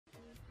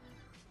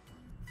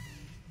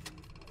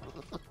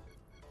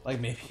Like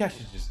maybe I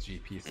should just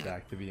GP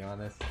stack, to be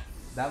honest.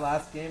 That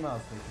last game I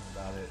was thinking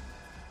about it.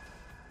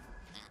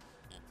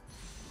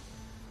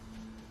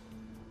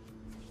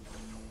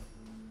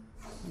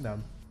 I'm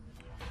done.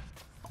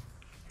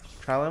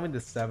 Try landing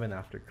to 7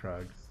 after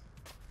Krugs.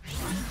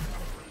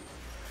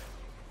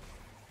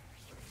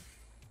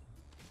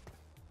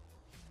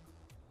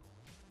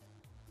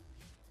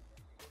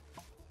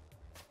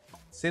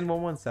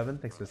 Sin117,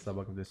 thanks for the sub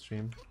of this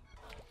stream.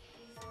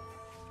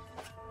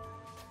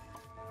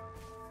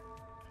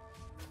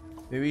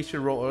 Maybe you should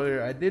roll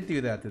earlier. I did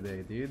do that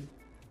today, dude.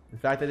 In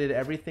fact, I did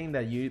everything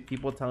that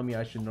people tell me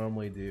I should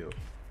normally do.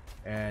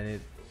 And it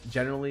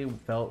generally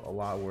felt a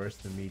lot worse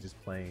than me just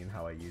playing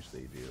how I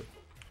usually do.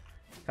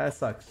 Kinda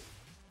sucks.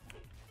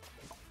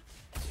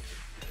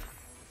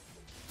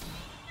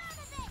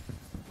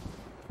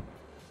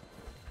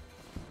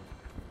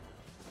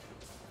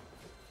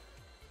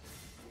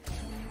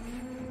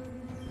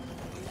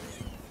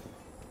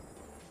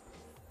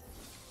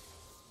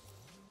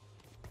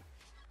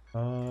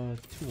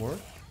 Two war?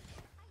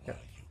 Yeah.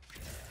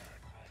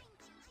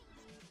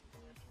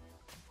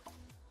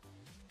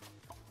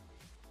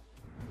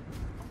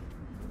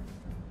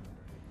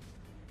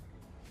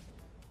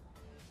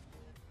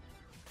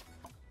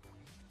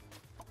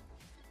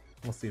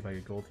 We'll see if I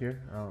get gold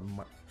here.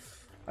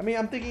 I mean,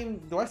 I'm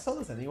thinking, do I sell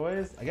this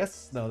anyways? I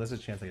guess, no, there's a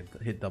chance I can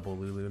hit double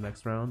Lulu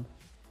next round.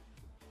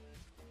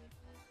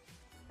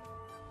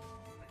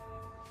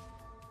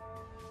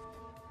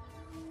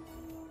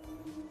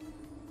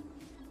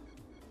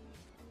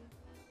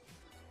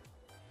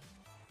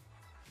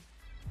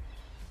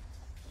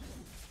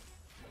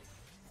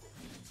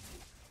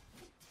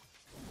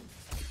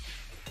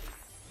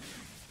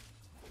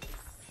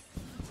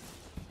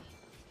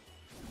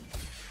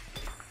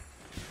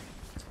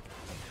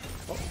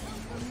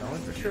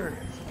 Sure.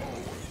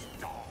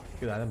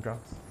 Good item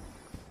drops.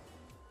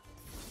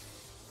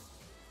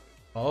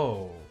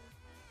 Oh.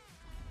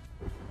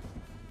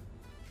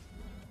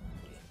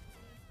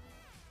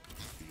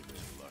 Feeling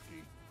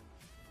lucky.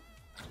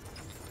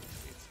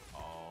 It's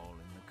all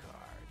in the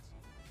cards.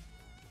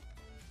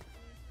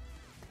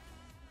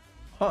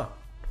 Huh.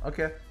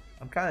 Okay.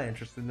 I'm kind of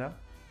interested now.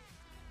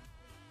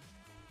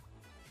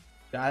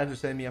 The items are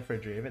sending me up for a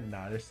Draven?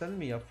 Nah, they're sending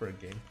me up for a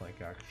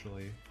Gangplank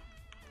actually.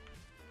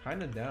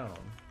 Kinda down.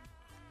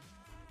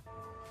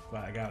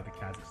 Wow, I got with the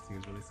Kazakhs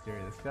is really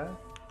scary. This guy?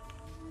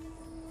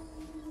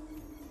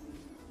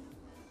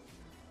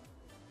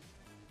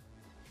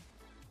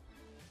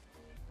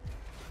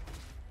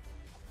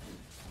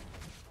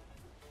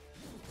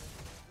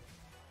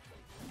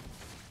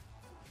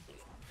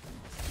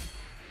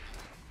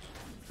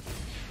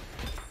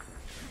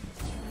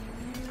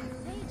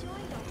 They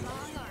joined a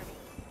wrong army.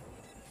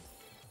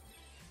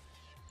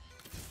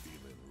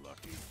 Feeling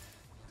lucky.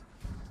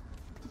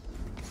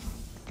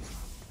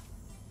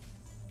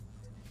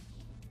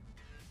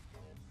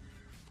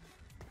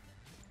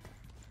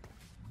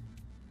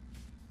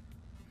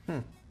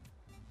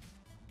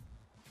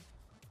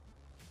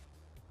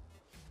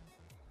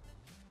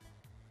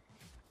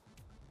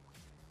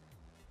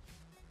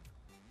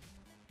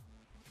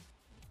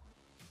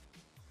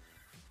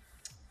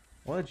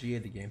 I want to GA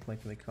the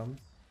Gangplank when it comes.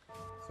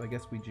 So I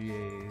guess we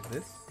GA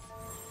this.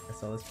 I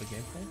sell this for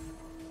Gangplank.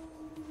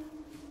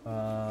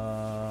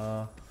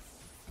 Am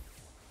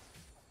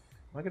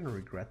I gonna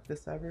regret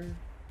this ever? In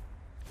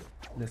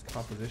this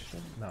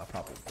composition? No,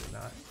 probably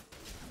not.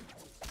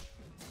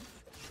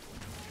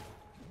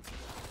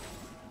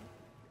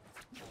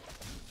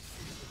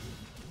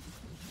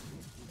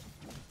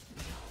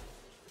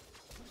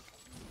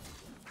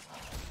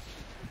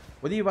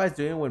 What are you guys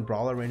doing when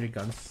Brawler Ranger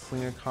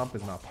Gunslinger comp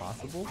is not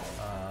possible?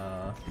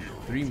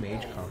 3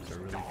 mage comps are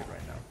really good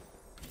right now.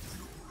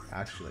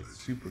 Actually, like,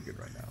 super good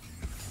right now.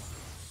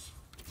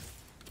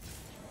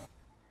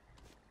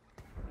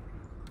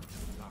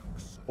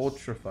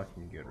 Ultra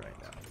fucking good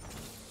right now.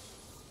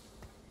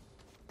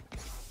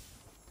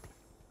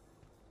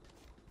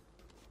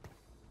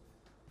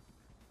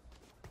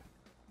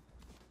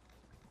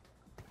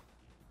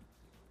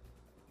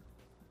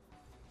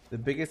 The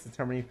biggest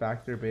determining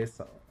factor based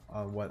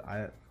on what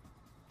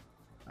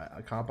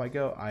comp I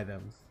go,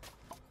 items.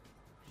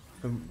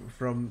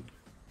 From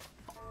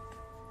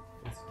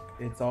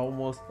it's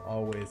almost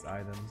always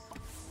items.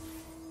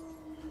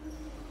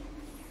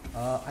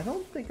 I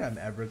don't think I'm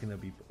ever gonna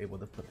be able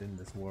to put in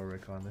this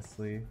Warwick,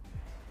 honestly.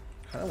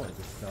 Kinda want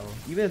to sell,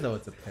 even though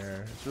it's a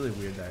pair. It's really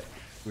weird that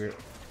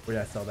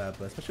I sell that,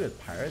 but especially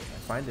with pirates, I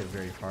find it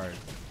very hard.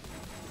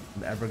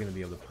 I'm ever gonna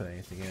be able to put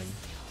anything in.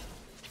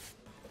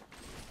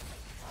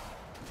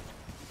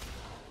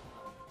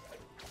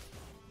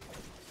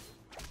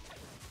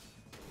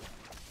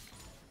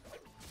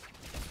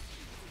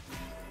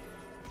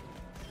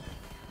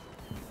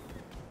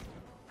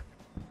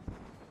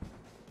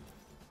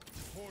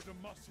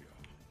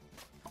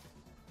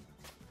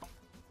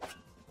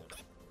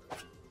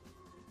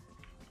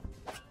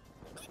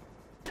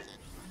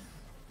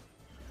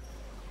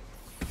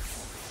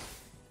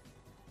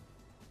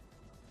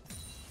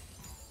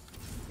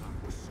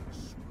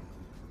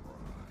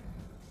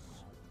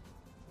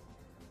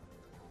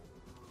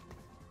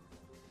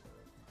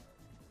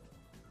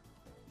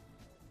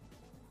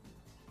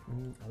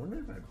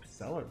 if I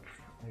sell or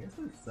I guess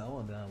I sell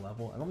and then I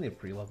level. I don't need a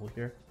pre-level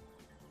here.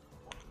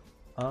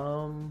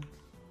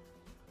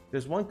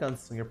 There's one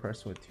gunslinger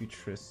person with 2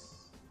 tris.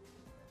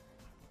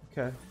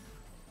 Okay.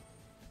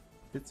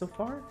 Did so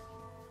far?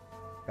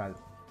 Got it.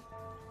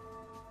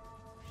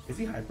 Is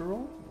he hyper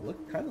roll?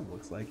 Kind of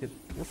looks like it.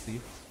 We'll see.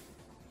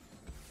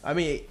 I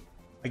mean,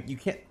 like you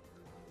can't.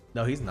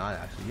 No, he's not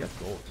actually. He has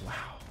gold.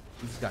 Wow.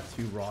 He's got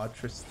 2 raw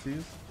tris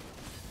too.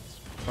 It's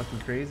fucking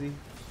crazy.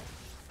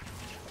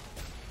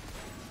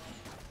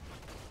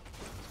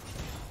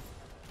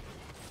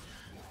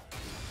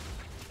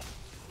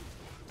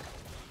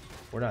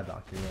 We're not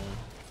doctor rolling.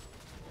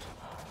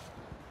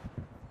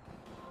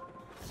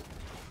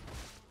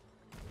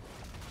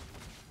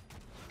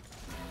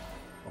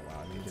 Oh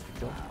wow, I need to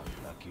kill.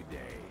 Lucky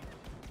day.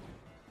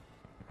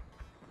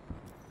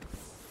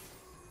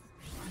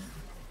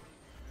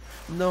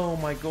 No,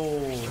 my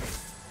goal.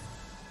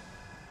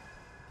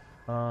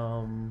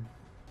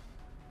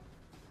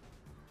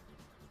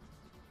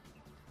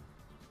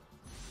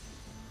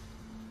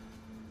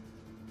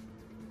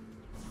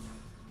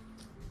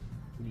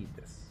 We need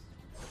this.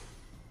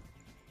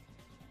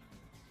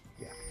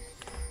 Yeah.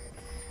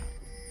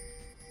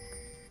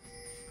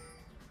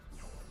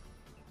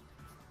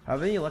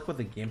 Have any luck with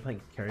the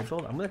Gangplank carry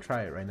build? I'm gonna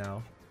try it right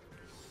now.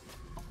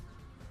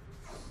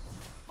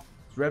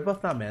 Is red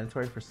buff not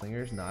mandatory for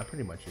slingers? Nah, it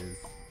pretty much is.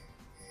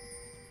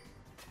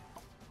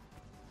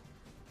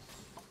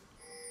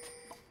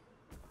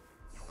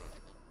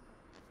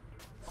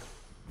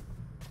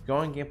 Go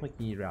on Gangplank,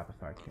 you need rapid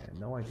fire cannon.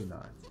 No, I do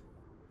not.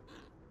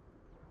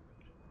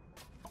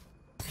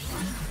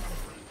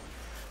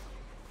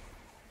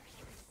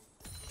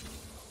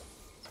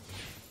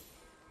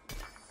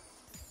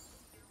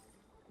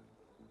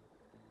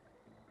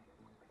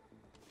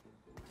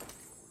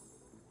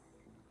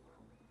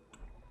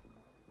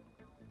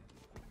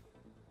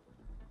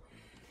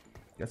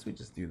 Guess we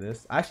just do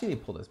this. I actually need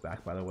to pull this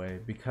back, by the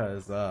way,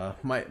 because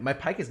my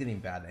pike is getting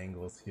bad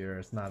angles here.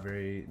 It's not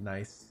very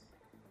nice.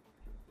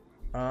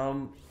 I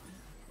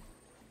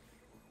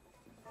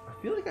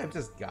feel like I've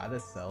just gotta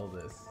sell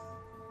this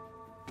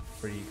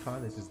for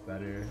econ. It's just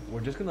better. We're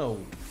just gonna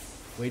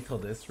wait till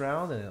this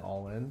round and then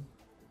all in.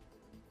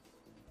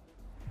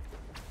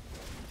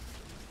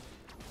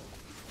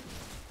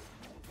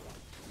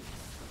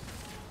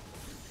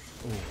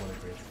 Oh, what a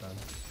great stun!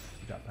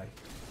 You got pike.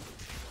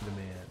 The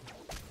man.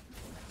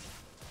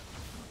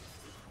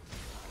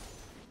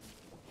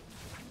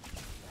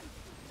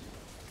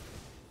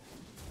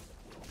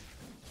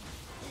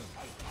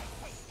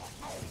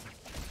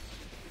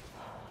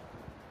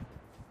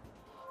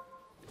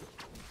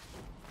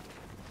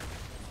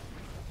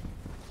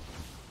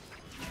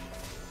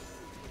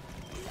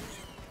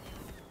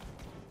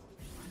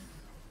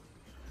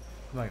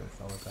 I'm not gonna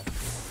sell this actually.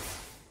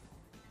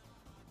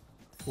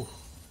 Ooh.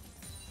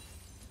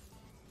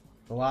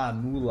 A lot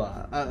of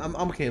moolah. I'm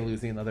okay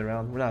losing another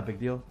round. We're not a big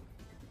deal.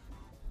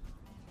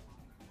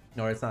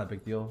 No, it's not a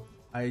big deal.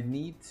 I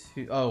need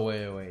to. Oh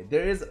wait.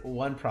 There is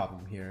one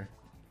problem here,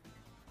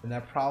 and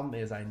that problem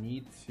is I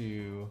need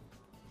to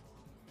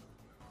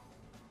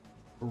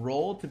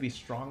roll to be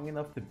strong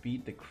enough to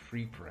beat the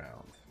creep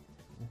round.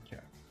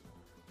 Okay.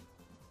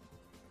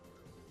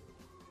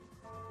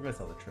 We're gonna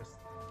sell the Tris.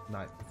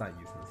 It's not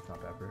using this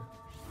top ever.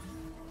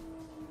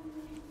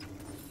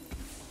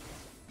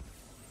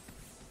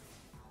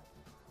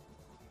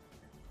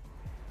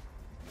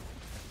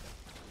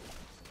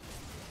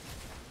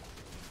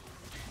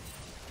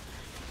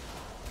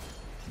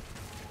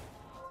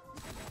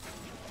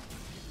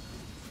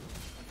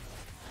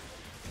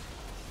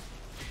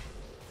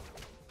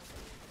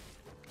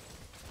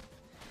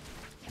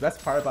 The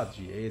best part about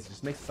GA is it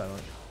just makes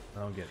silent. I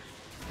don't get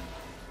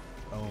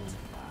owned.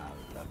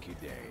 Lucky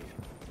day.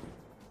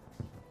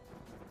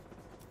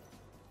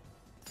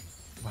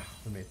 Wow,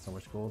 we made so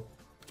much gold.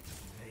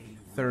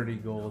 30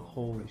 gold,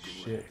 holy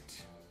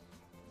shit.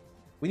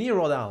 We need to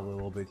roll down a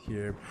little bit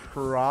here.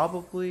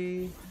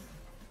 Probably.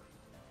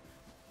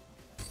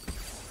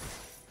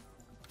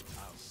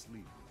 I'll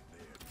sleep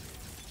there.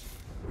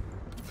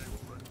 They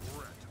will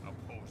regret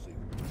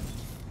opposing.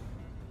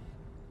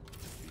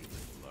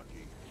 Feeling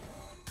lucky.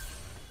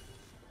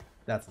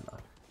 That's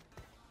enough.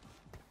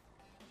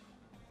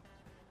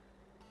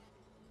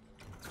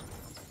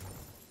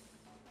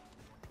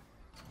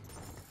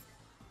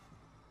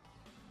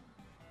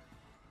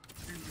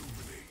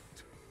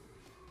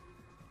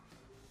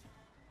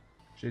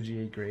 Should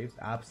GA Graves?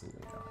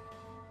 Absolutely not.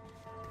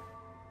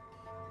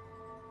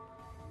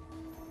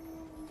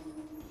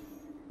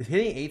 Is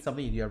hitting 8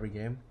 something you do every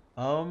game?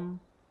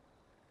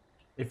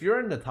 If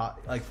you're in the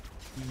top, like,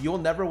 you'll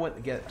never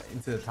get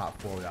into the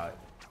top 4 without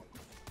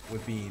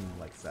with being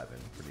like 7,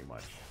 pretty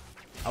much.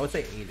 I would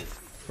say 8 is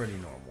pretty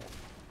normal.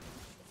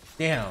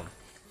 Damn,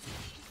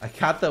 I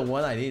got the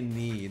one I didn't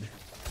need,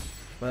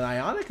 but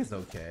Ionic is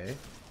okay.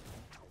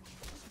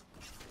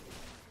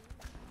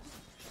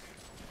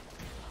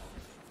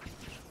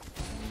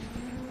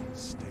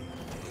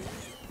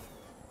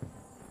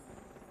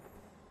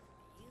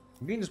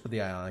 You can just put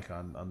the Ionic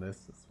on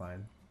this, it's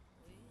fine.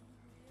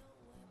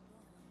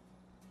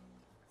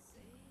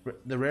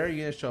 The rare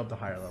units show up the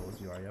higher levels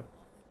you are. Yep.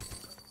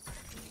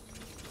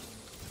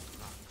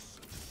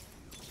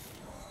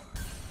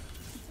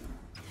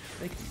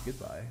 Thank you.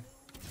 Goodbye.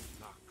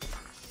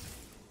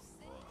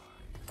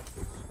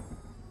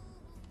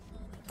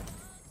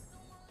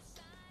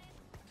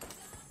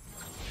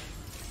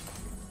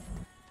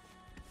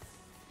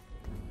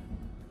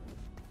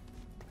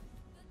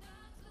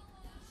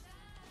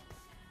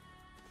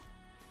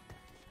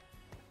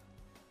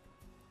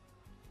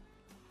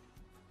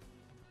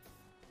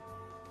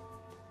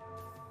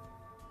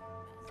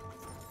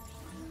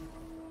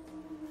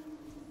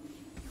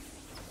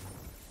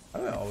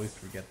 I always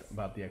forget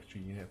about the extra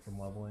unit from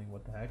leveling.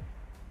 What the heck?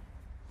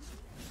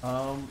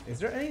 Is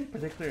there any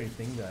particular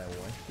thing that I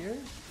want here?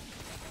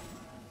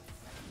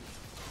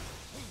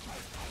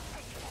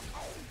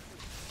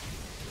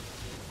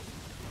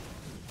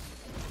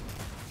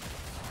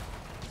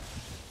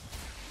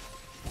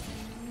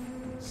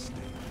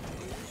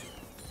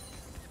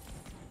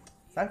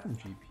 Aside from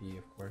GP,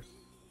 of course.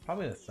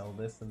 Probably gonna sell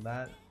this and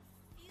that.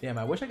 Damn,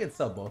 I wish I could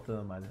sell both of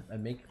them.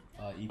 I'd make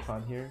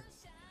econ here.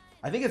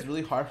 I think it's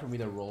really hard for me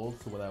to roll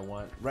to what I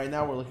want. Right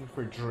now we're looking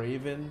for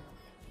Draven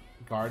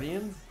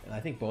Guardians, and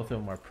I think both of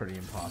them are pretty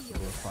impossible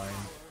to find.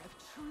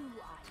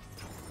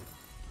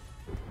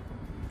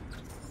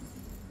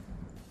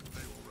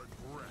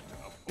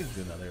 Let's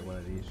do another one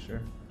of these,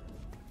 sure.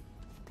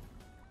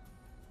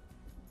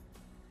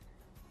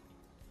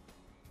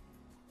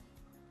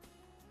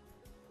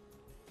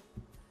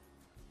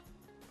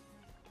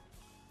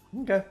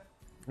 Okay.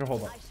 No,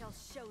 hold on.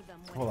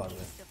 Hold on a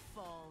minute.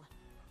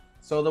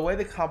 So the way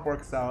the comp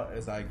works out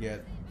is I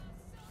get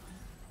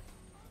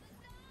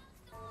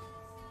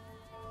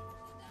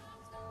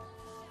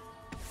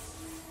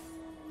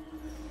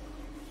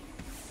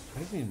I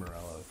just need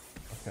Morellos.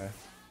 Okay.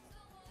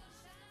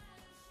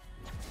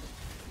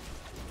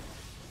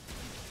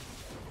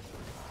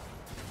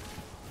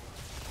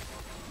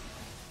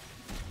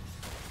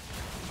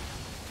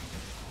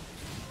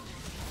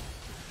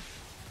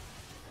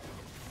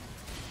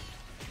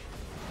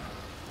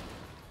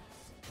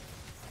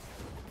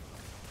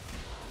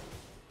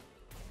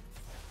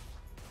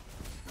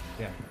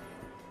 Yeah.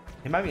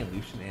 He might be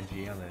Lucian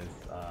NG on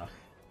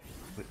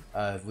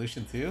his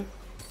Lucian 2.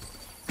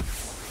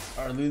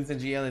 Or Lucian's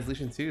NG on his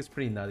Lucian 2 is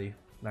pretty nutty,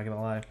 not gonna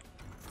lie.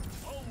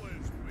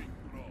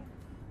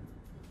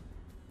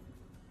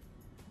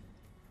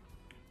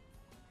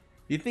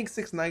 You think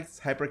 6 Knights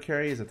Hyper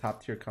Carry is a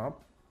top tier comp?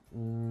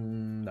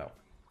 No.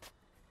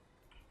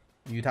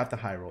 You'd have to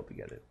high roll to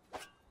get it.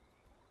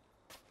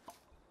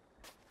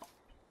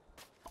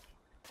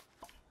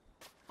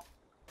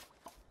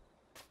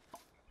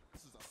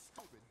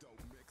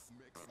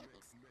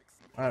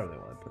 I don't really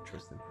want to put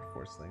Tristan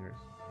for 4 slingers.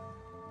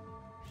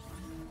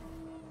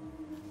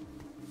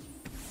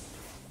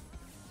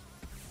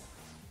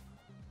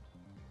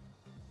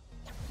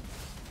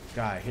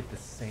 Guy hit the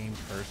same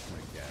person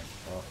again.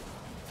 Oh,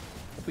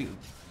 hope we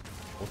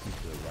looking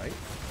to the right.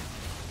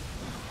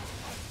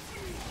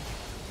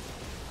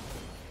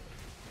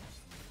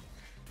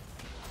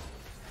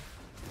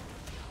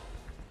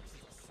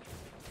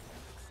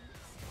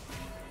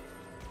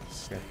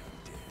 Okay.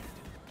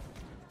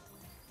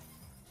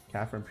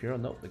 Cat for Imperial?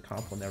 Nope, the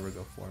comp will never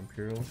go for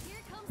Imperial.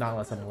 Not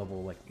unless I'm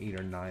level like 8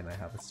 or 9. I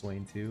have a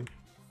Swain too.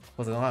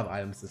 Plus, I don't have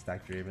items to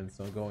stack Draven,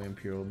 so going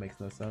Imperial makes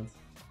no sense.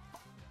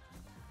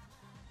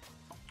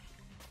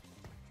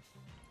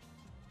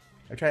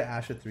 I tried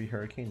Asha 3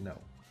 Hurricane, no.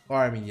 Or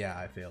I mean, yeah,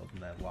 I failed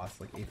and I lost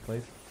like 8th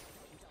place.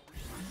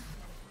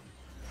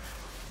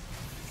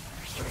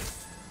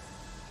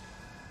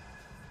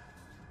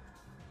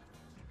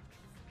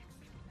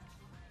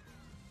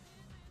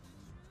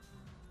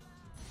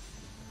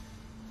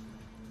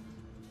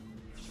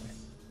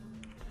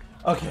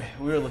 Okay,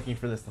 we were looking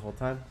for this the whole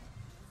time.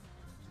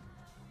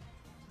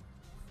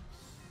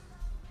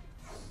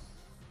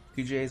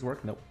 PGA's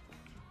work? Nope.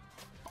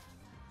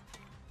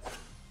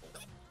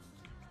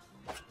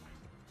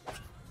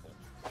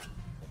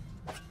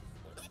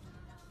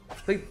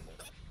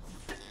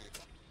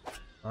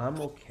 I'm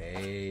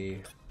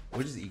okay.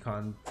 We just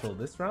econ till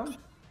this round?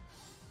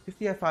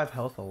 50 at 5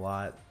 health a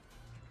lot.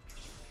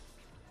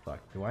 Fuck,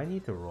 do I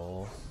need to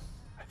roll?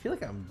 I feel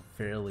like I'm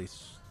fairly... I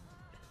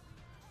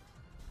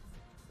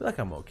feel like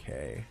I'm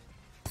okay.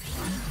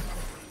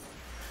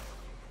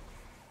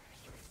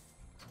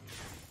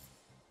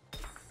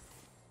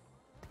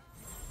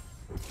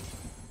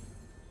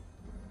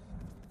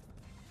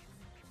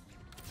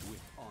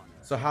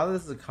 So how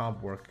does the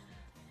comp work?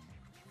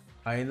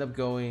 I end up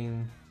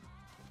going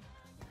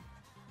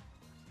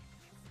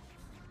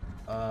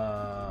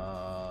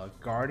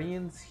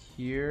Guardians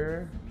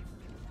here.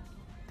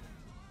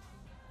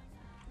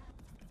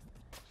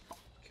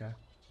 Okay.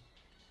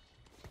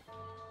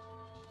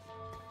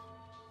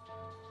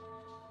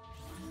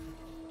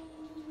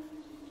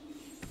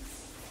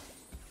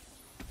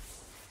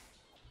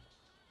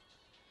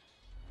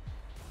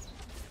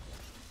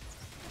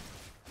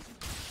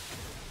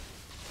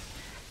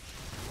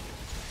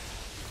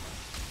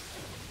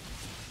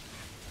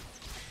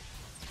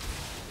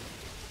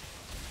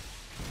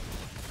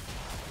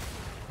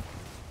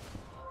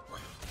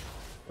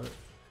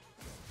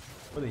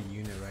 What a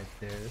unit right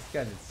there. This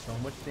guy did so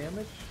much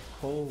damage.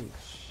 Holy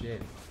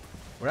shit.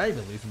 We're not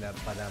even losing that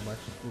by that much.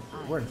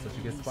 We're in such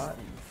a good spot.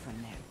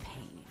 From their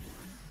pain.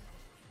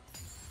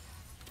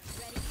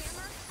 Ready,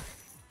 hammer?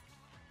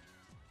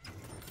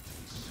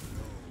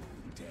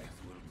 Death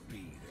will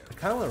be there. I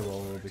kind of want to roll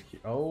a little bit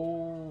here.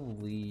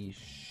 Holy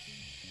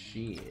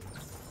shit.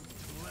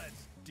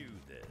 Let's do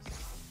this.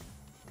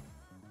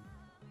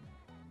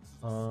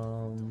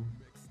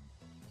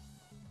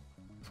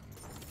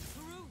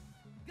 Truth,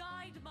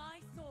 guide my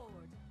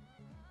sword.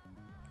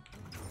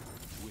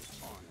 With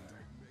honor.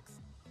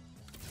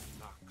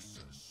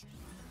 Noxus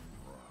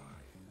will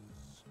rise.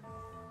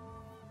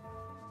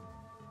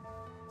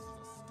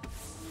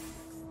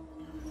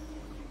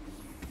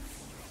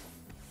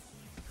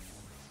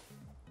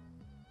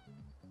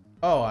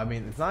 Oh, I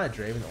mean, it's not a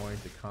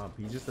Draven-oriented comp.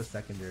 He's just a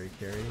secondary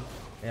carry.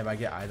 And if I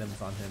get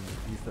items on him,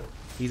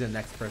 he's the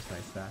next person I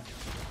stack.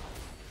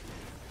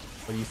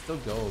 But you still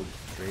go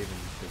Draven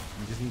because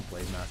you just need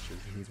Blade Masters,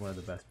 and he's one of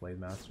the best Blade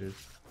Masters.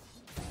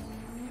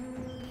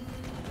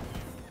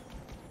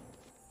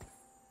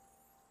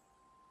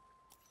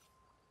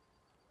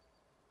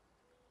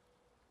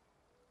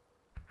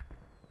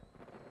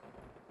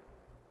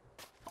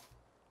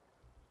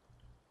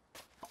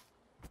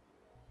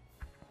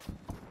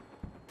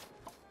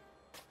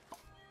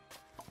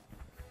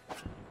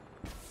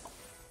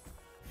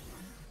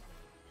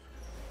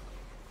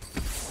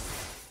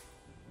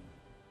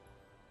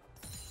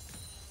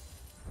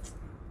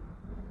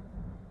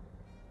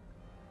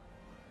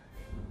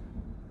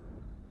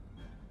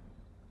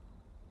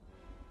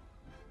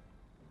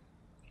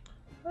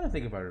 I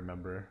think if I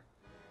remember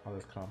how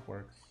this comp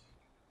works.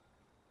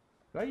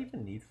 Do I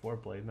even need 4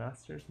 Blade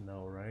Masters?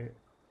 No, right?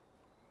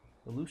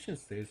 The Lucian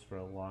stays for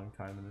a long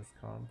time in this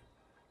comp.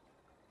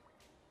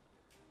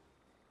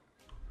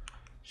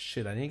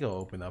 Shit, I need to go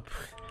open up.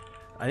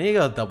 I need to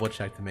go double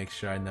check to make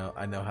sure I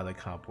know how the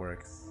comp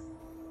works.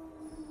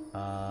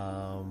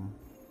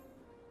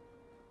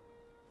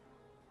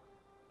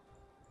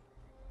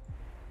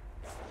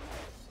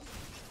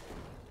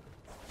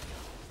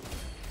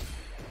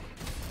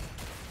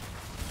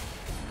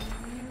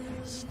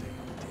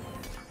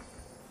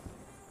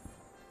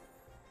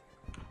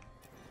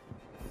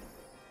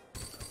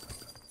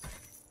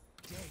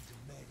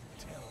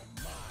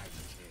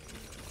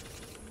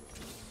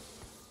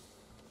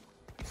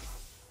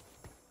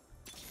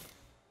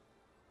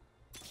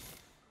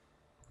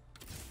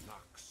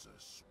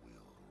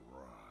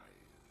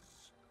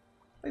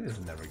 I think this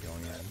is never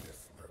going in.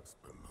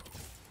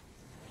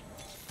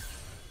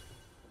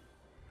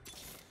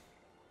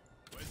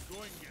 When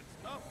going gets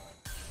tough,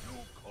 you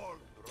call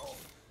draw.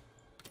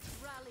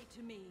 Rally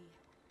to me.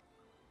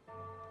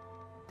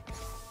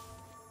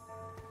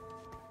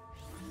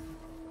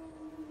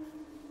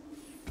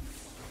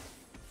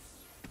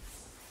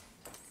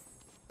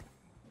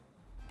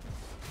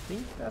 I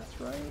think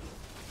that's right.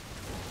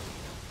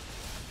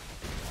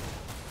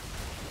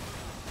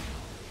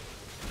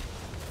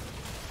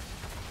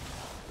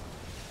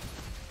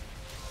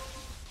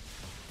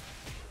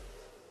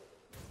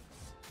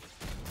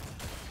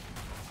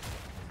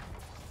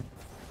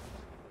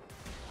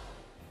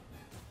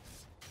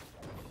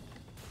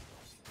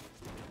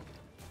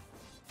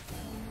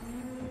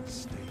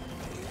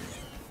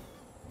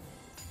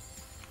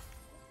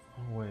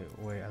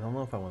 Wait, I don't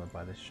know if I want to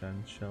buy this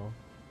Shen chill.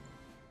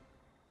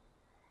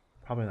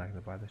 Probably not going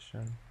to buy this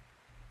Shen.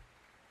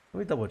 Let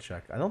me double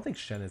check. I don't think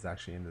Shen is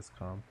actually in this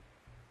comp.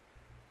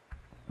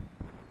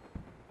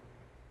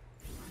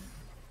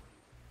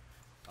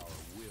 Our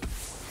will.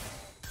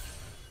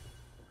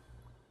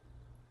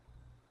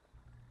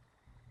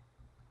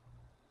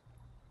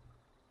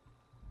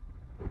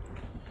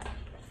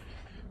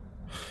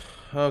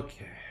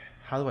 Okay,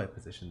 how do I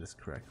position this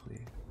correctly?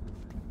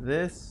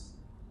 This,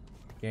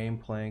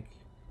 Gangplank,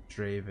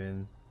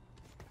 Draven,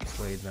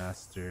 Blade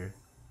Master,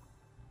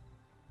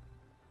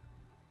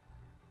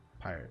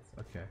 Pirates.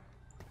 Okay.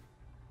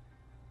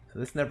 So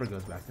this never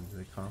goes back into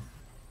the comp.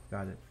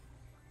 Got it.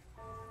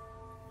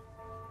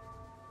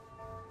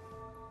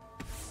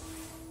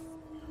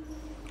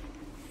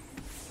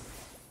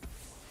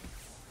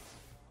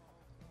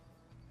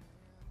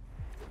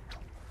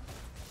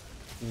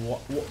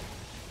 What?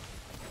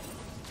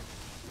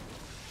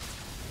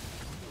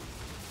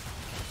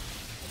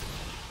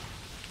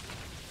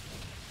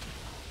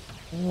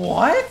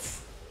 What?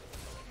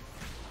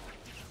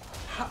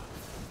 How?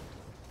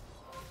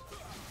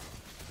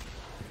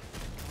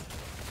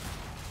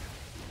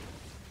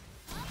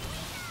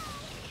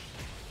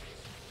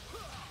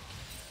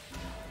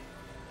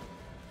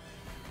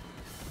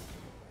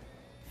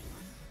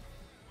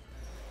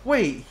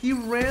 Wait, he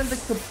ran the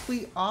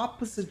complete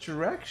opposite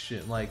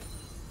direction. Like,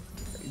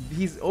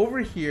 he's over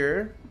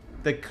here.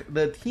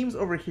 The team's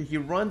over here. He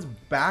runs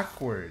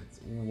backwards.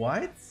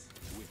 What?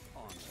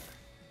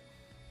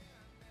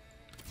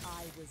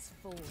 I was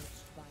forged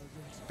by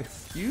winter.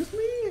 Excuse me?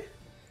 A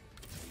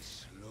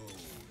slow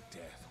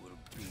death will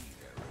be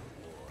their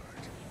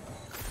reward.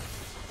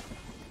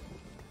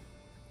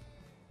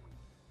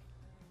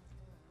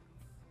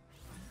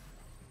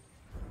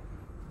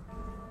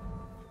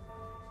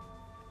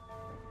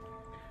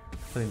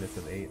 Putting this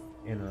at 8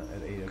 and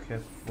at 8. Okay,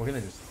 we're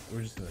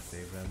just gonna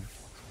save them.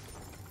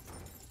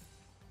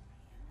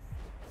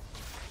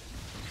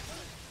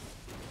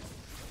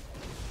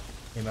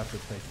 Came up to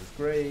place his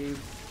grave.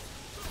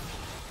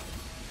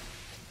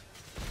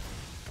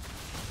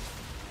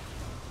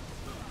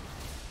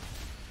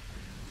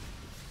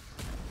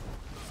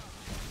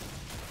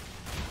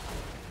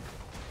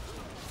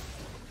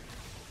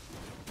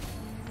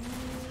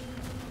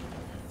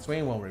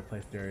 Swain won't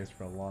replace Darius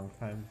for a long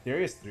time.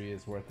 Darius 3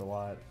 is worth a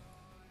lot.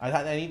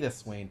 I need a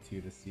Swain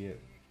 2 to see it.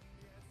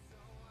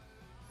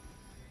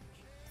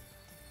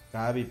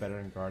 Gotta be better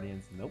in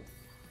Guardians. Nope.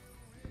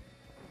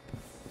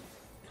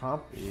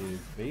 Comp is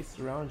based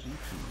around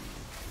GP.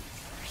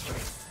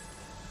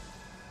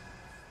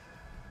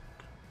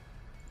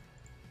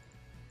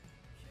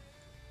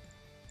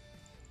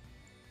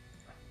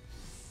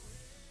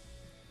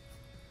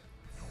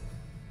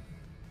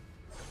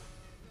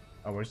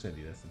 Oh, we're just gonna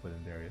do this and put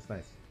in Darius.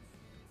 Nice.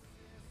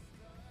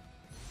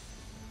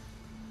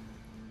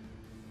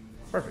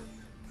 Perfect.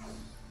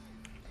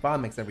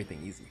 Bomb makes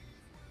everything easy.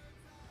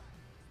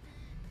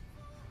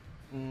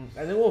 And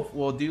then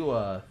we'll do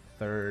a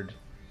third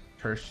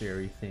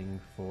tertiary thing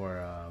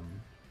for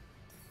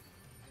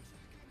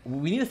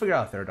we need to figure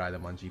out a third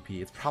item on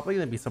GP. It's probably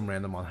gonna be some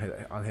random on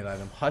hit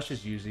item. Hush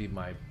is usually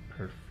my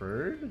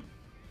preferred.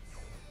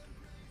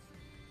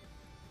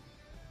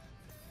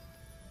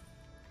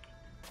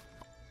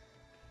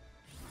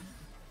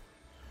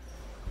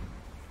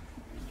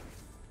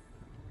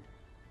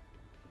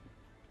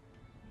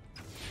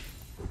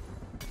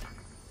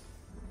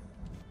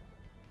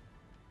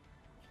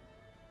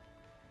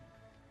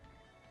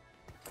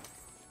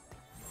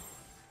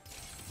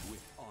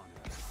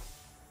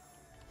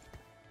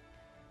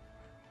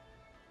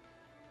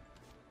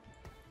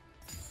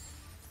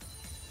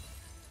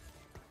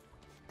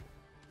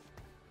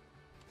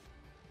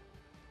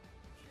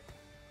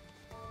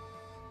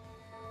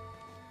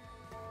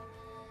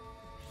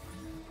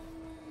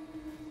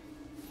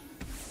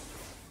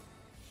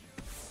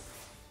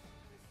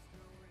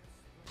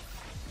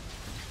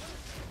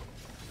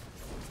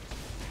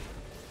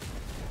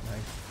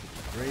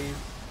 Grave.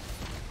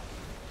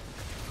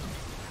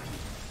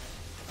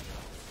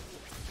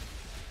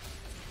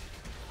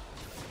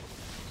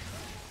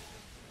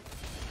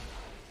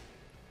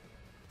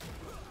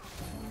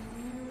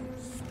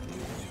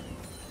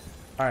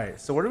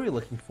 Alright, so what are we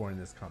looking for in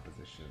this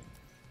composition?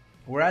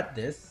 We're at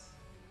this,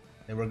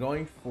 and we're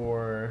going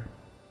for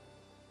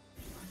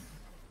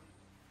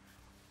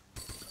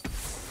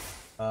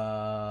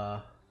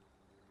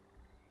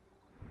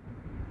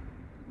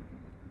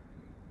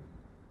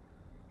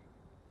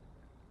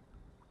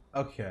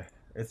okay,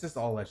 it's just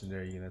all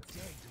legendary units.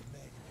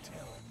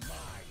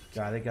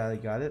 Got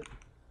it.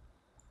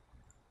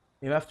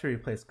 You have to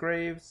replace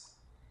Graves.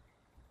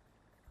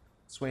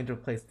 Swain to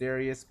replace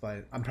Darius,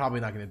 but I'm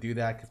probably not going to do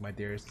that because my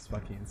Darius is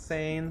fucking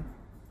insane.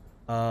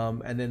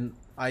 And then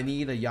I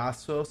need a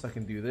Yasuo so I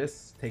can do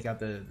this. Take out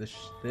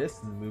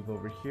this and move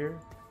over here.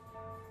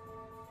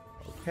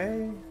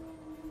 Okay.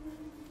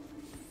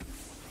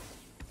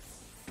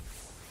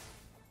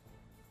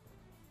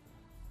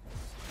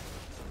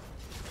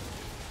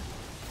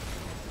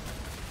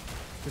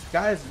 This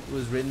guy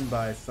was written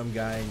by some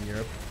guy in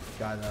Europe.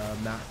 Got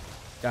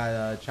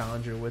a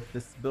challenger with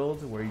this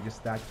build where you just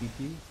stack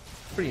BP.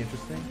 Pretty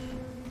interesting.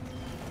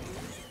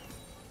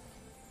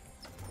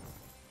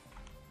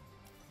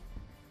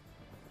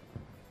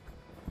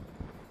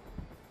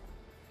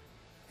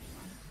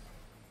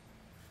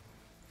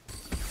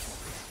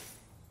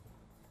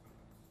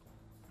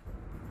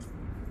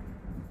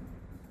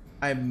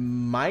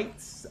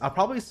 I'll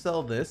probably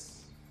sell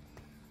this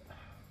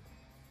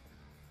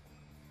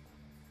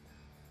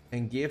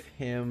and give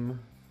him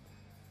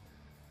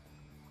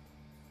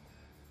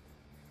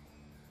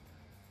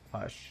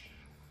Hush.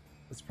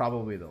 That's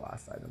probably the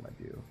last item I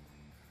do.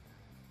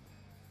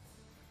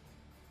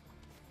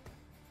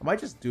 I might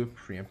just do it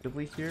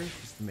preemptively here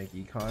just to make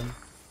econ.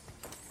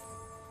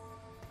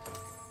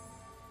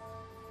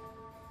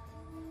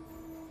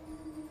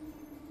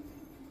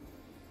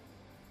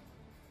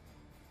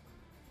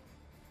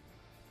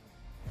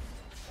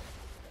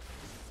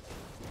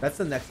 That's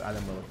the next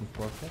item we're looking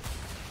for. Okay.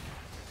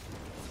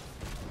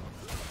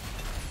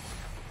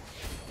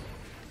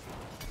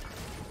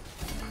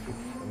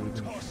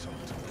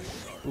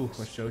 Ooh, a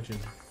Shojin.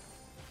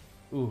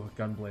 Ooh,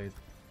 a Gunblade.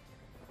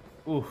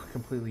 Ooh,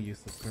 completely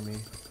useless for me.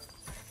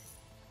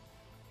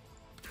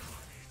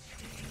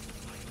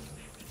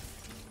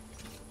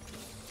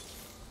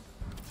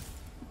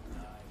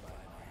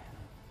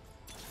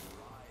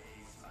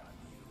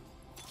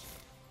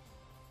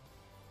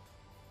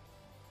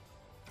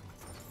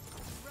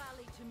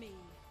 Rally to me.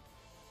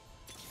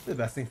 The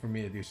best thing for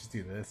me to do is just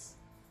do this.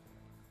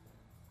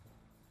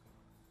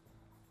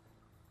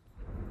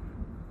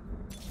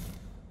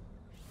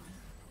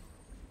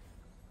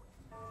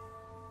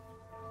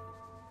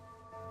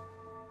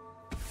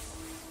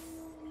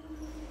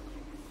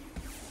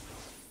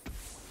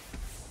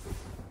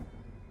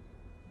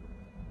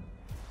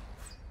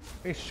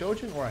 Hey,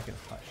 Shojin, or I can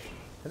Hush.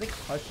 I think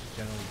Hush is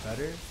generally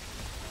better.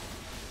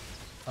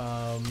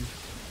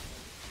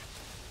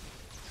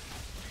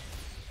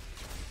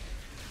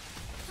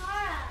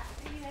 Scarra,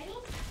 are you ready?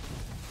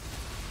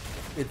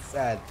 It's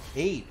at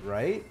 8,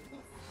 right?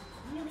 It's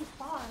really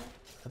far.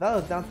 I thought it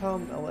was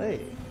downtown LA. Right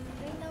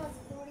now it's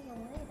 40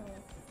 away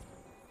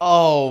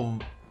though.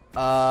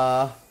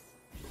 Oh,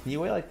 can you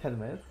wait like 10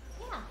 minutes?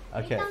 Yeah.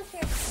 Okay. Right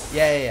downstairs.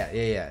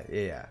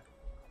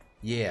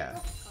 Yeah.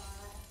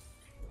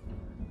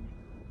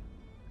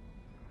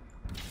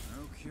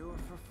 No cure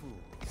for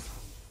fools.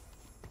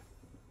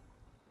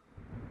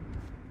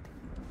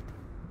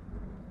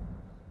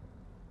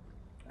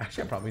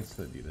 Actually, I'm probably just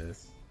gonna do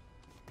this.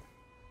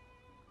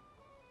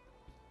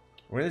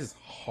 We're gonna just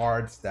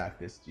hard stack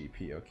this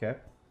GP, okay?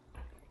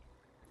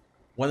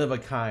 One of a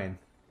kind.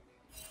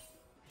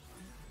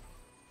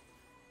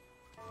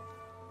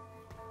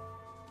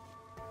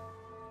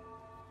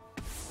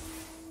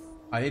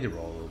 I need to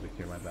roll a little bit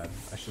here, my bad.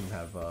 I shouldn't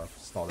have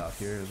stalled out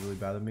here. It was really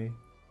bad of me.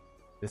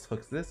 This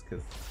hooks this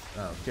because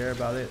I don't care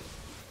about it.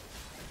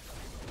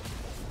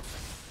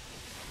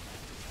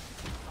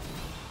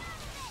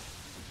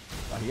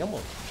 Oh, he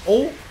almost.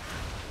 Oh!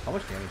 How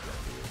much damage did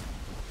that do?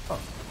 Oh.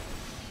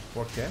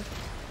 4K?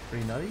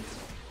 Pretty nutty.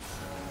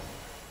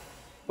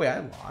 Wait, I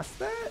lost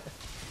that?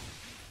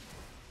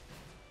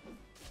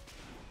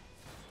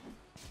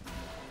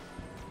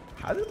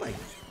 How did my...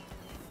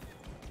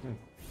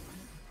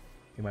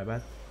 Okay, my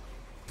bad.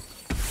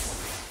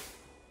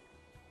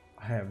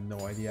 I have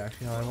no idea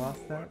actually how I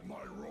lost that. No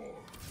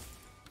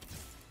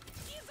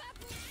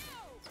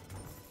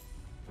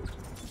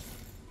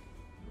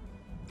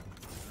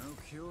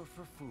cure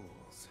for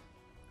fools.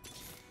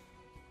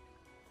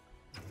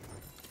 A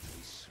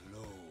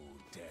slow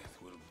death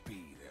will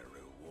be their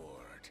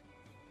reward.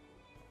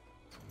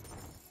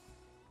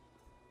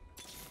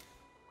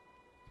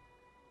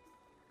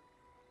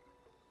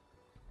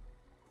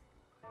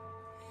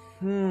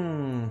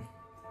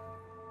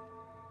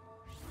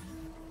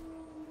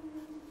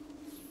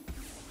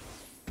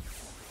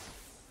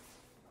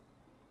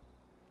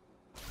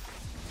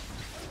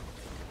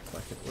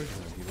 We're just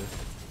gonna do this.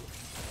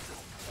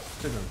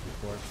 Should've done this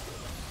before.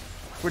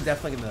 We're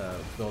definitely gonna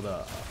build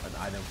an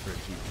item for a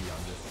GP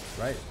on this,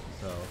 right?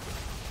 So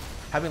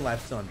having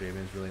lifesteal on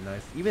Draven is really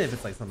nice. Even if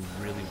it's like some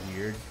really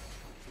weird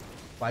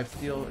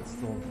lifesteal, it's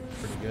still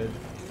pretty good.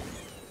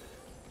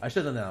 I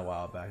should have done that a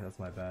while back. That's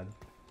my bad.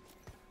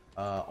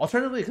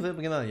 Alternatively, could have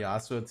been on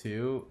Yasuo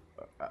too,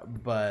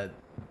 but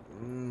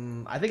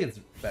I think it's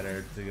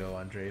better to go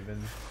on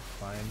Draven.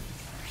 Fine.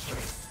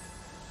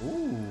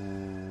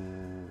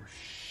 Ooh,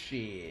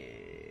 shit.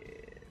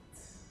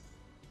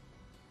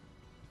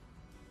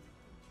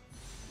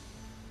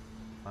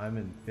 I'm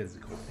in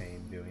physical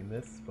pain doing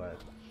this, but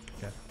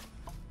okay.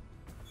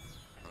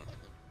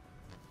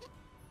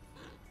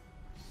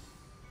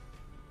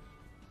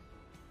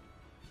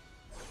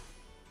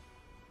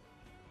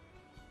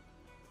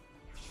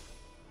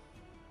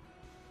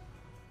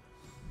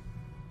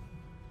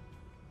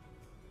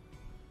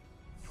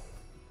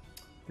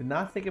 Did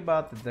not think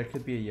about that there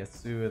could be a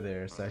Yasuo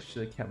there, so I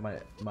should have kept my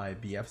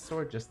BF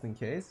sword just in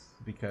case,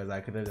 because I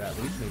could have at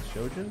least made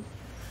Shojin.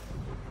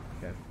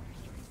 Okay.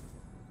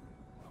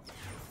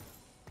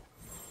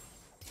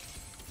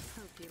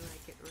 Hope you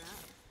like it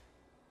rough.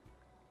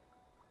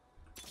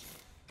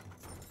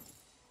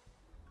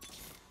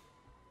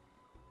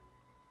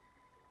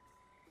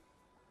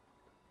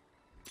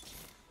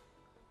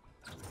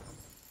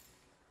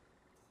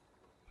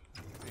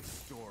 This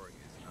story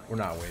is not We're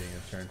not waiting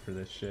a turn for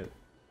this shit.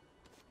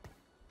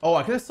 Oh,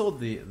 I could have sold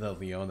the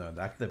Leona.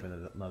 That could have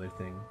been another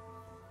thing.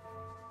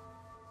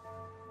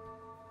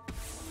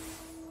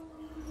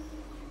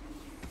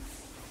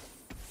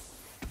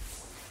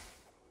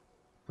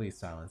 Please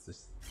silence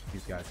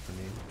these guys for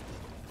me.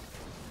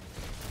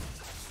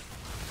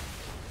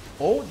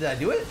 Oh, did I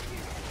do it?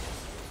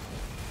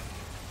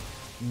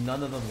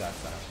 None of them got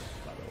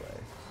silenced, by the way.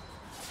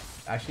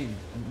 Actually,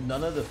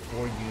 none of the 4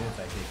 units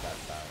I hit got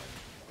silenced.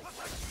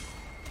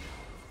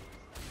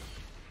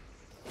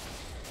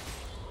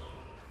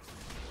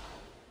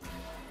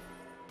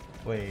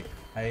 Wait,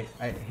 I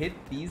hit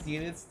these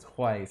units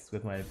twice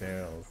with my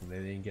barrels and they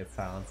didn't get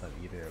silenced on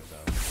either of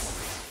them.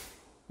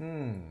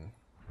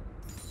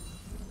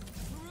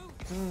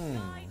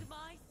 Guide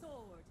my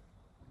sword.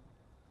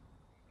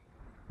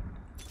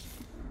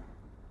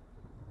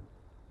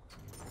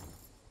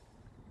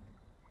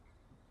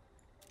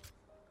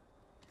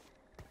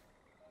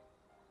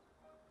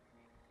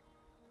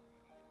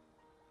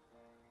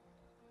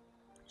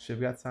 Should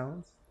have got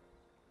silenced?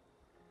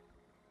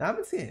 I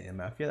haven't seen an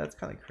MF yet, that's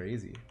kind of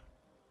crazy.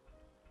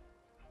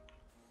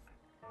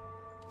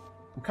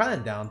 I'm kind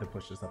of down to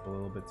push this up a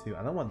little bit too.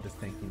 I don't want this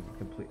tanking to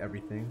complete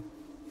everything.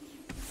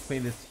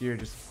 Playing this here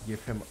just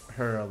give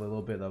her a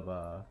little bit of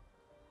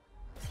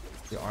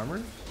the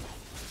armor.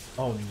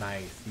 Oh,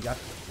 nice. He got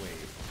the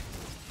wave.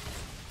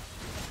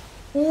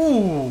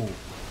 Ooh.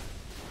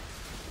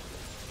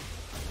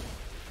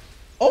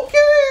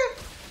 Okay.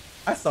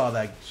 I saw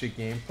that shit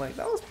Gangplank.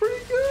 That was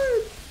pretty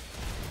good.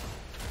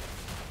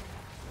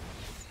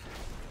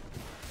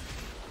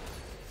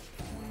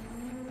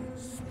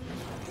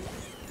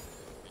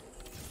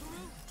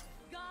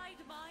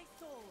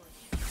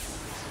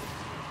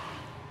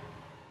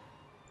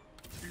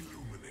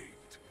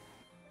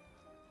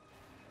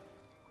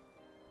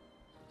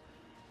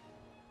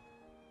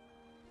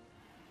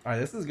 Alright,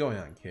 this is going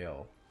on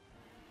Kale.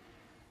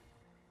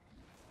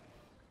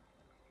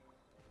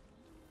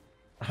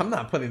 I'm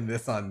not putting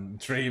this on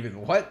Draven.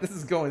 What? This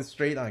is going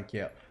straight on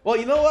Kale. Well,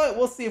 you know what?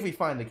 We'll see if we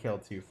find the Kale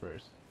 2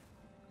 first.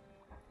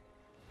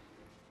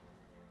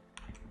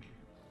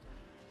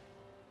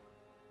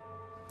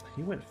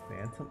 He went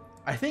Phantom.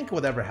 I think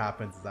whatever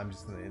happens is I'm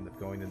just gonna end up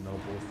going to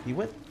Nobles. He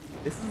went.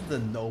 This is the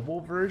Noble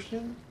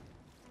version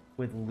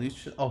with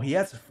Lucian. Oh, he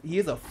has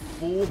a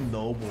full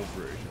Noble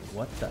version.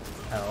 What the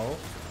hell?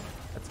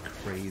 That's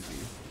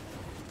crazy.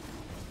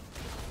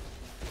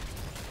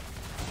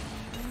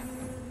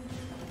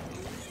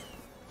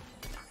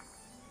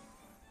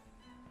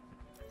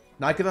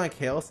 Not good on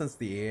Kale since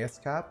the AS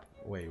cap?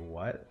 Wait,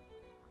 what?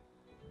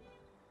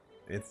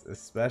 It's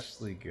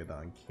especially good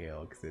on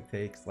Kale because it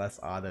takes less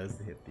autos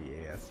to hit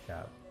the AS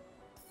cap.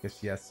 Because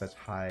she has such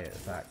high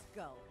attack.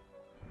 Go.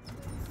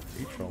 Are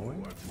you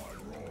trolling?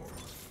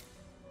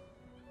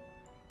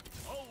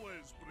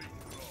 Always bring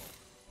love.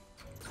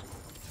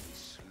 A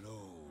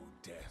slow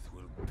death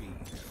will be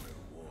their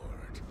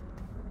reward.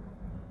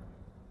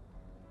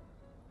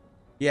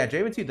 Yeah,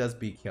 Draven 2 does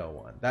beat Kale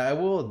 1. That I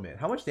will admit.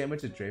 How much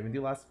damage did Draven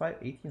do last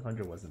fight?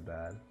 1800 wasn't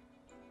bad.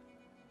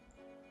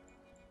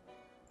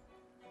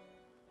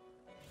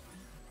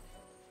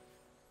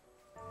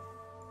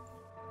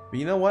 But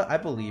you know what? I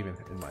believe in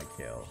my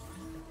Kale.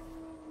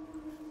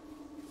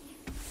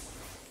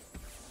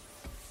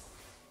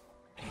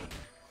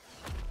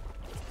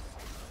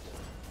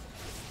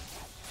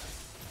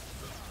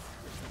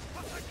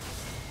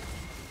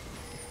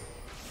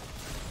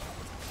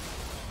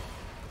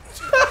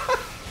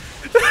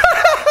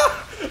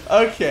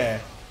 Okay.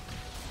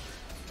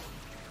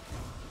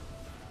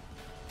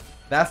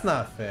 That's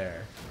not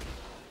fair.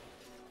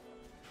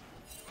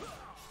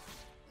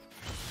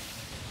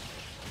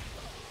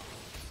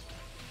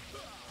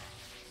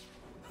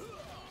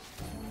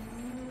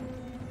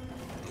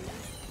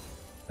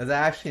 That's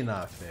actually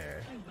not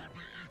fair.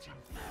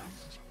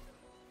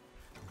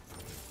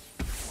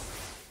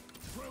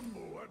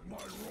 Tremble at my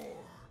roar.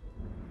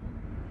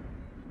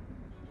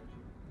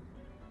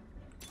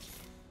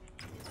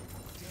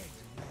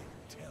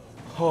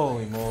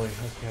 Holy moly,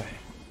 okay.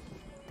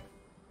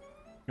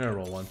 I'm gonna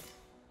roll one.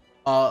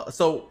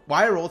 So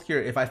why I rolled here,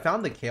 if I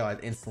found the Kale,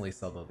 I'd instantly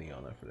sell the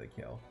Leona for the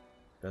Kale.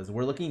 Because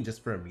we're looking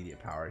just for immediate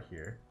power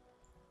here.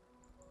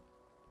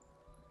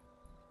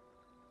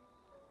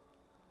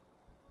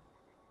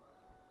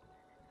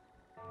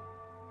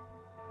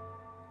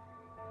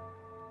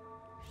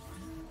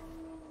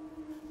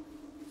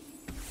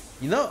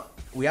 You know,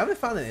 we haven't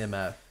found an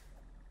MF.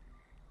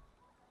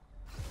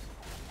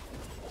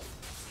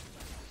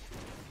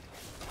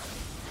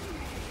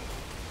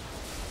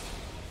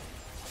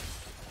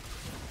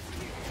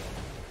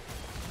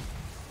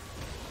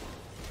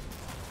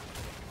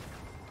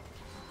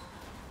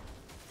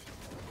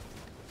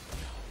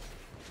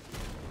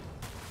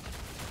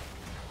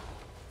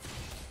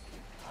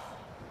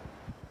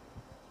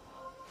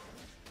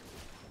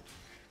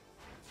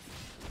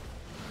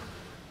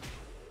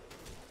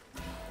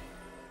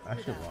 I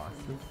actually lost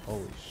it.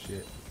 Holy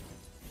shit.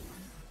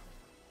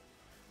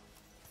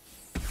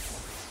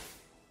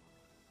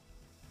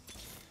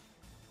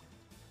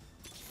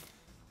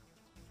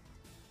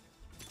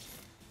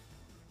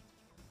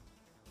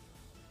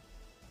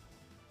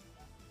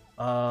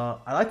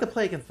 I like to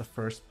play against the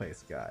first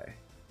place guy.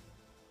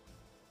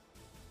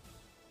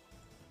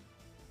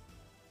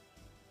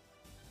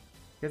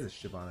 He has a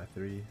Shyvana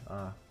 3.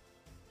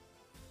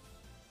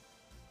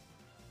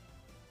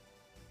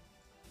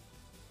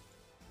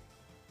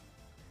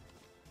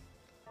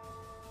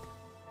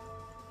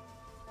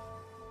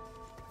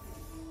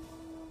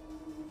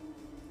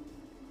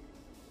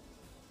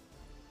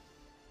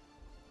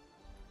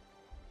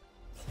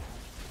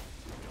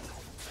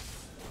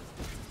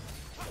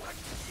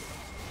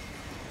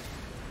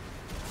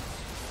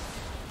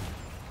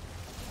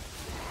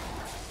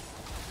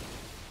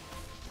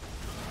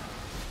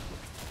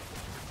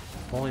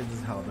 Only this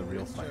is how the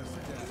real fight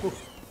went.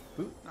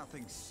 Ooh.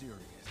 Nothing serious.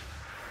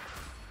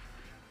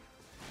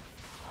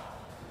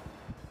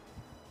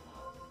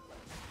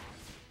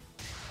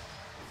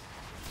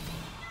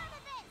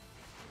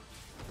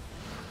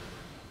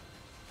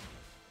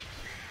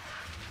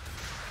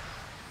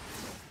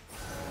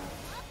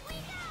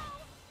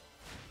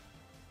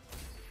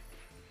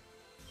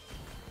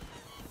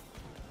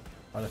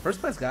 Oh, the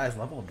first place guy is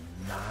level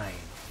 9.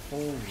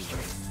 Holy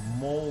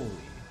moly.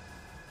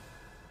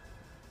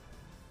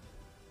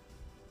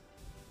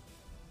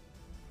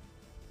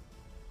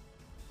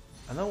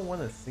 I don't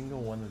want a single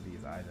one of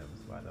these items,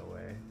 by the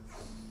way.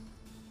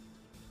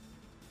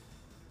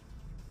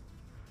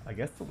 I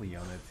guess the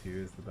Leona 2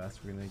 is the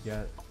best we're gonna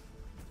get.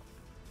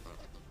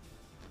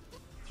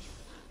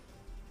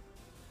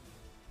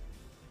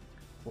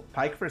 Well,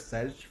 Pike for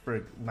Sedge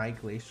for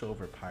Night Glacial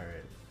over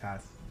Pirate.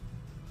 Pass.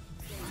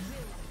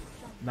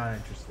 Not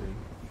interested.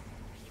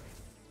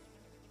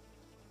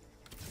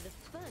 The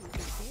fun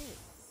begins.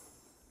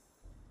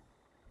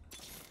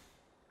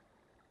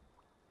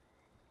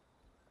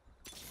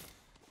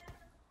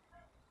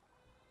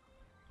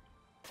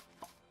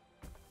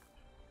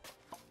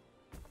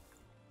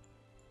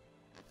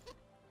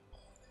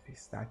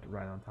 stacked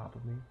right on top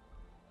of me.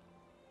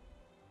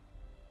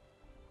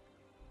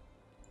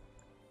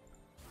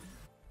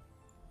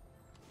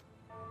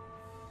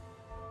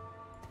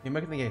 You're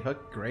making the get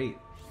hooked? Great.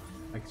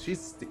 Like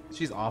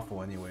she's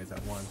awful anyways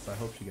at once, so I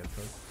hope she gets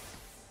hooked.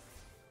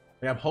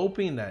 Like, I'm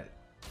hoping that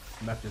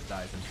Mech just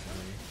dies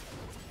instantly.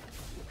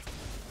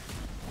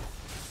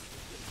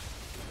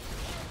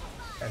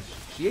 Yeah,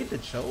 she ate the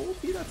Cho?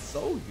 Dude, that's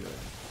so good.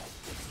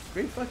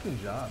 Great fucking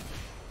job.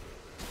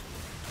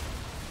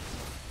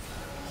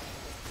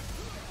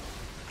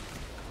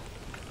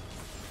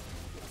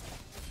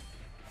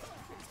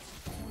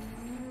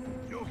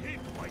 You hit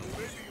my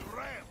baby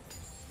ram.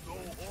 No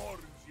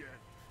horns yet.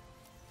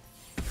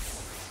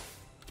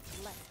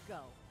 Let's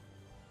go.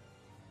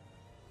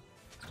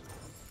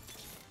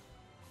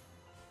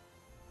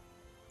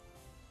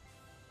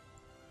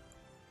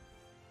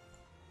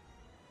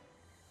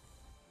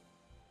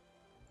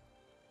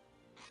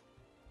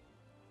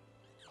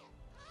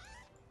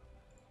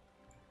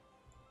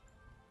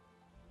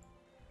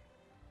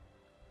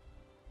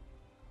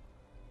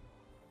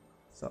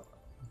 So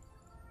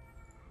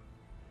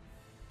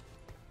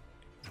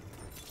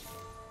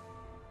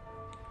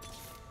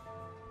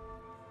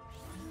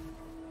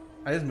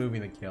I just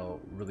moving the kill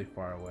really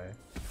far away.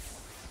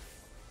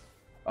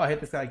 Oh, I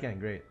hit this guy again.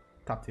 Great.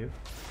 Top 2.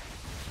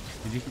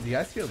 Did you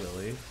guys hear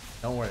Lily?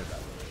 Don't worry about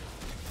Lily.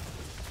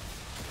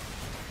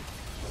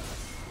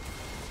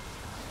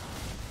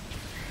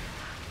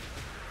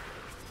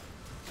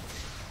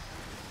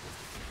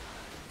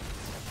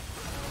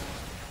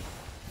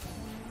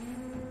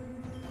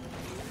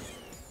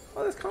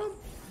 Oh, this comp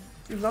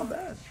seems not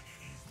bad.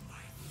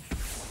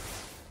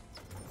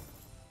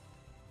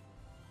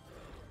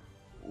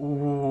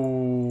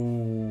 Ooh.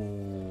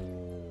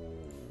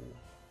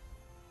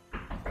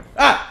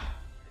 Ah!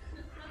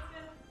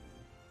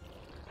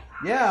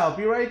 Yeah, I'll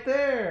be right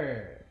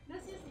there.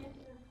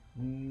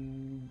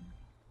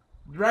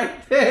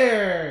 Right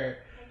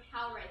there. Like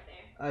how right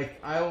there? Like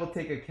I will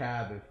take a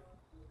cab if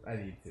I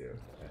need to.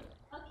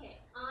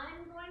 Okay,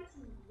 I'm going to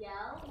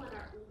yell when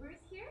our Uber's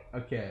here.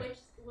 Okay. Which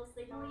will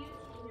signal you to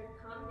either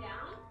come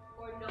down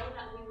or know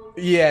that we will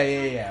be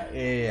Yeah.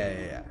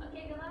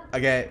 Okay, good luck.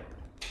 Okay.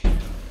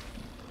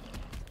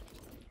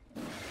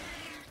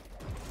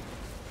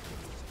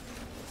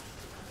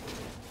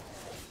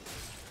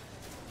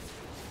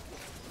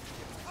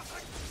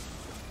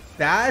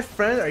 That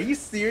friend, are you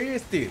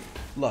serious? Dude,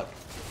 look,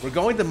 we're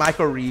going to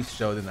Michael Reeves'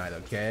 show tonight,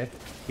 okay?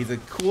 He's a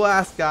cool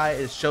ass guy.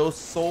 His show's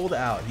sold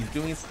out. He's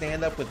doing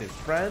stand up with his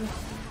friends,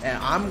 and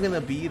I'm gonna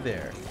be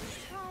there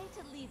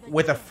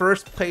with a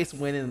first place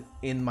win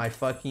in my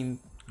fucking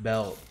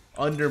belt,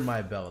 under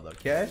my belt,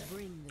 okay?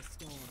 Bring the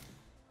storm.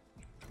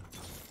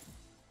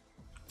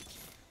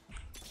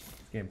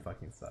 This game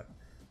fucking sucks.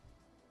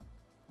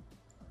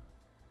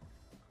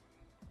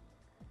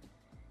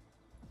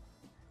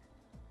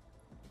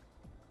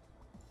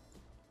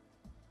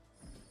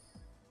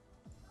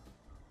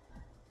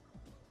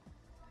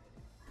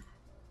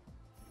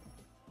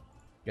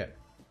 Good.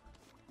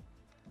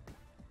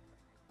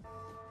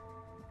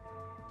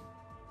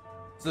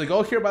 So the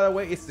goal here, by the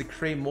way, is to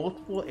create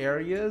multiple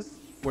areas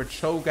where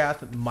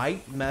Cho'Gath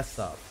might mess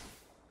up.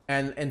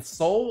 And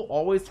Soul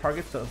always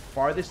targets the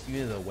farthest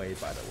unit away,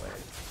 by the way.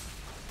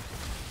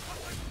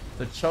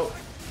 So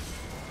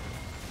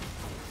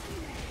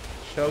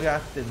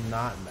Cho'Gath did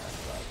not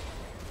mess up.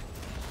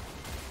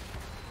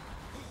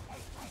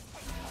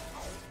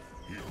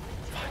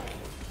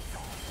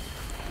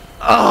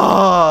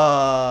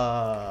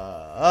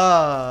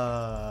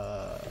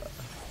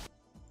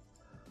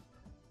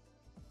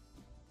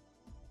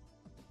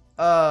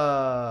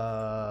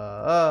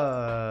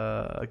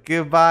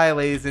 Goodbye,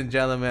 ladies and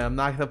gentlemen. I'm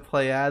not gonna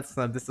play ads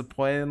because I'm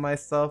disappointed in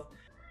myself.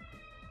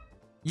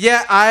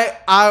 Yeah,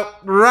 I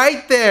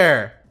right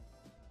there.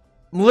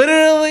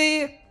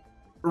 Literally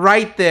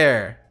right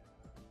there.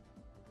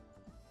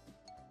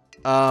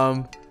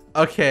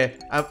 Okay,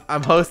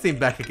 I'm hosting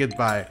Becca.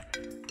 Goodbye.